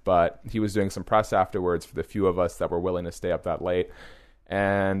guest, but he was doing some press afterwards for the few of us that were willing to stay up that late.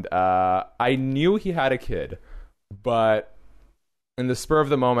 And I knew he had a kid, but in the spur of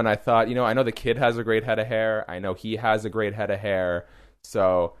the moment, I thought, I know the kid has a great head of hair. I know he has a great head of hair,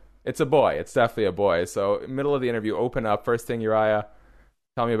 so it's a boy. It's definitely a boy. So middle of the interview, open up. First thing, Uriah,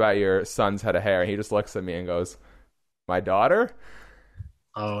 tell me about your son's head of hair. And he just looks at me and goes, my daughter?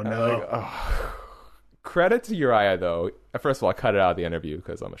 Oh, no. Like, oh. Credit to Uriah, though. First of all, I cut it out of the interview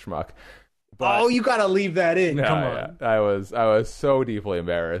because I'm a schmuck. But, you got to leave that in. Come on. Yeah. I was so deeply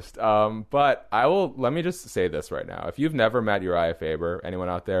embarrassed. But let me just say this right now. If you've never met Uriah Faber, anyone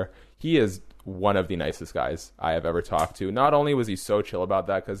out there, he is one of the nicest guys I have ever talked to. Not only was he so chill about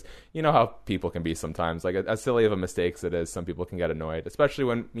that, because you know how people can be sometimes. Like, as silly of a mistake as it is, some people can get annoyed, especially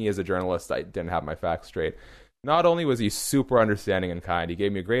when me as a journalist, I didn't have my facts straight. Not only was he super understanding and kind, he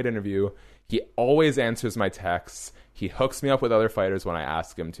gave me a great interview. He always answers my texts. He hooks me up with other fighters when I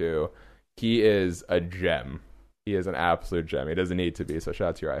ask him to. He is a gem. He is an absolute gem. He doesn't need to be, so shout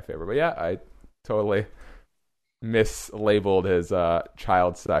out to your iFavor. But yeah, I totally mislabeled his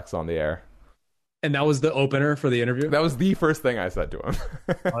child sex on the air. And that was the opener for the interview? That was the first thing I said to him.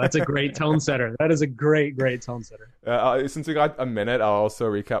 Oh, that's a great tone setter. That is a great tone setter. Since we got a minute, I'll also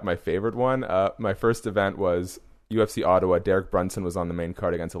recap my favorite one. My first event was UFC Ottawa. Derek Brunson was on the main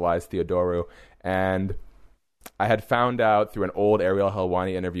card against Elias Theodorou. And I had found out through an old Ariel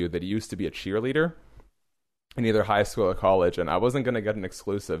Helwani interview that he used to be a cheerleader in either high school or college. And I wasn't going to get an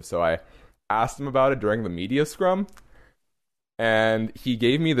exclusive, so I asked him about it during the media scrum. And he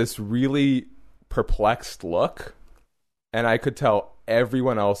gave me this really perplexed look, and I could tell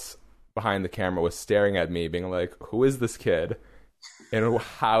everyone else behind the camera was staring at me being like, who is this kid and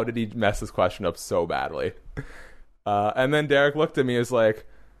how did he mess this question up so badly? And then Derek looked at me and was like,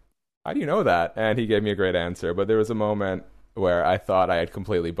 how do you know that? And he gave me a great answer, but there was a moment where I thought I had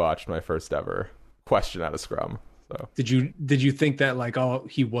completely botched my first ever question out of scrum. So did you think that, like, oh,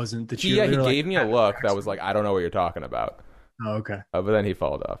 he wasn't the cheerleader? Yeah, he gave me a look that was like, I don't know what you're talking about. Oh, okay. But then he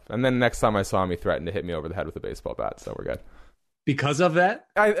followed up. And then next time I saw him, he threatened to hit me over the head with a baseball bat, so we're good. Because of that?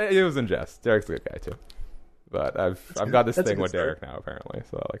 It was in jest. Derek's a good guy, too. But I've got this thing with Derek now, apparently,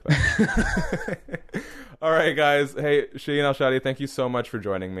 so I like that. All right, guys. Hey, Shaheen Al-Shatti, thank you so much for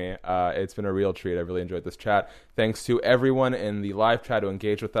joining me. It's been a real treat. I really enjoyed this chat. Thanks to everyone in the live chat who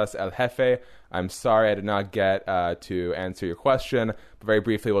engaged with us. El Jefe, I'm sorry I did not get to answer your question, but very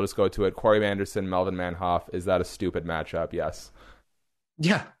briefly, we'll just go to it. Corey Anderson, Melvin Manhoff, is that a stupid matchup? Yes.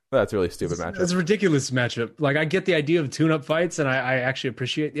 Yeah. That's a really stupid matchup. That's a ridiculous matchup. Like, I get the idea of tune-up fights, and I actually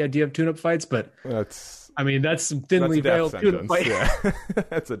appreciate the idea of tune-up fights, but that's some thinly veiled tune-up fight. Yeah.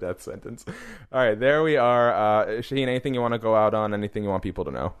 That's a death sentence. All right, there we are. Shaheen, anything you want to go out on? Anything you want people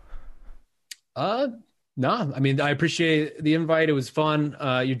to know? No, I mean, I appreciate the invite. It was fun.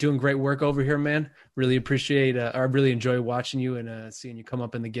 You're doing great work over here, man. Really appreciate, I really enjoy watching you and seeing you come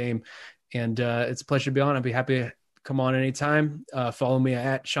up in the game. And it's a pleasure to be on. I'd be happy to come on anytime. Follow me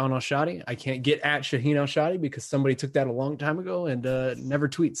at Sean Al-Shatti. I can't get at Shaheen Al-Shatti because somebody took that a long time ago and never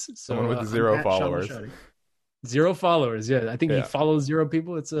tweets. So, someone with 0 followers. 0 followers. Yeah, I think he follows 0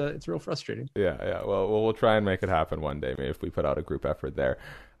 people. It's real frustrating. Yeah. Well, we'll try and make it happen one day. Maybe if we put out a group effort there.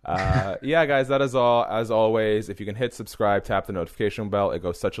 Yeah, guys, that is all. As always, if you can hit subscribe, tap the notification bell, it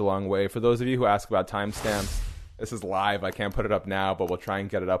goes such a long way. For those of you who ask about timestamps, this is live. I can't put it up now, but we'll try and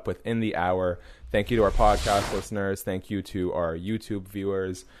get it up within the hour. Thank you to our podcast listeners. Thank you to our YouTube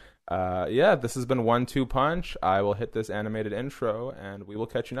viewers. This has been 1-2 Punch. I will hit this animated intro, and we will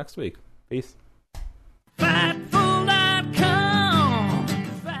catch you next week. Peace.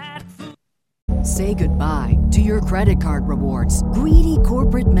 Say goodbye to your credit card rewards. Greedy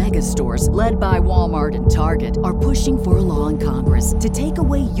corporate mega stores, led by Walmart and Target, are pushing for a law in Congress to take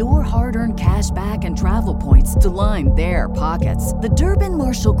away your hard-earned cash back and travel points to line their pockets. The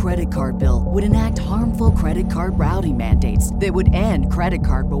Durbin-Marshall credit card bill would enact harmful credit card routing mandates that would end credit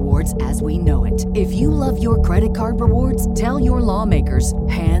card rewards as we know it. If you love your credit card rewards, tell your lawmakers,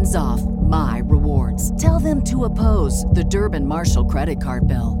 hands off my rewards. Tell them to oppose the Durbin-Marshall credit card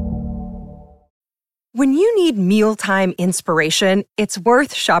bill. When you need mealtime inspiration, it's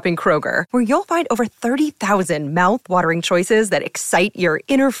worth shopping Kroger, where you'll find over 30,000 mouth-watering choices that excite your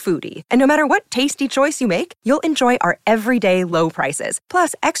inner foodie. And no matter what tasty choice you make, you'll enjoy our everyday low prices,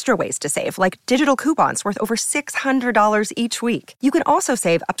 plus extra ways to save, like digital coupons worth over $600 each week. You can also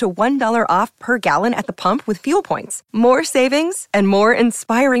save up to $1 off per gallon at the pump with fuel points. More savings and more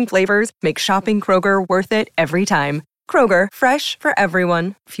inspiring flavors make shopping Kroger worth it every time. Kroger, fresh for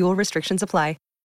everyone. Fuel restrictions apply.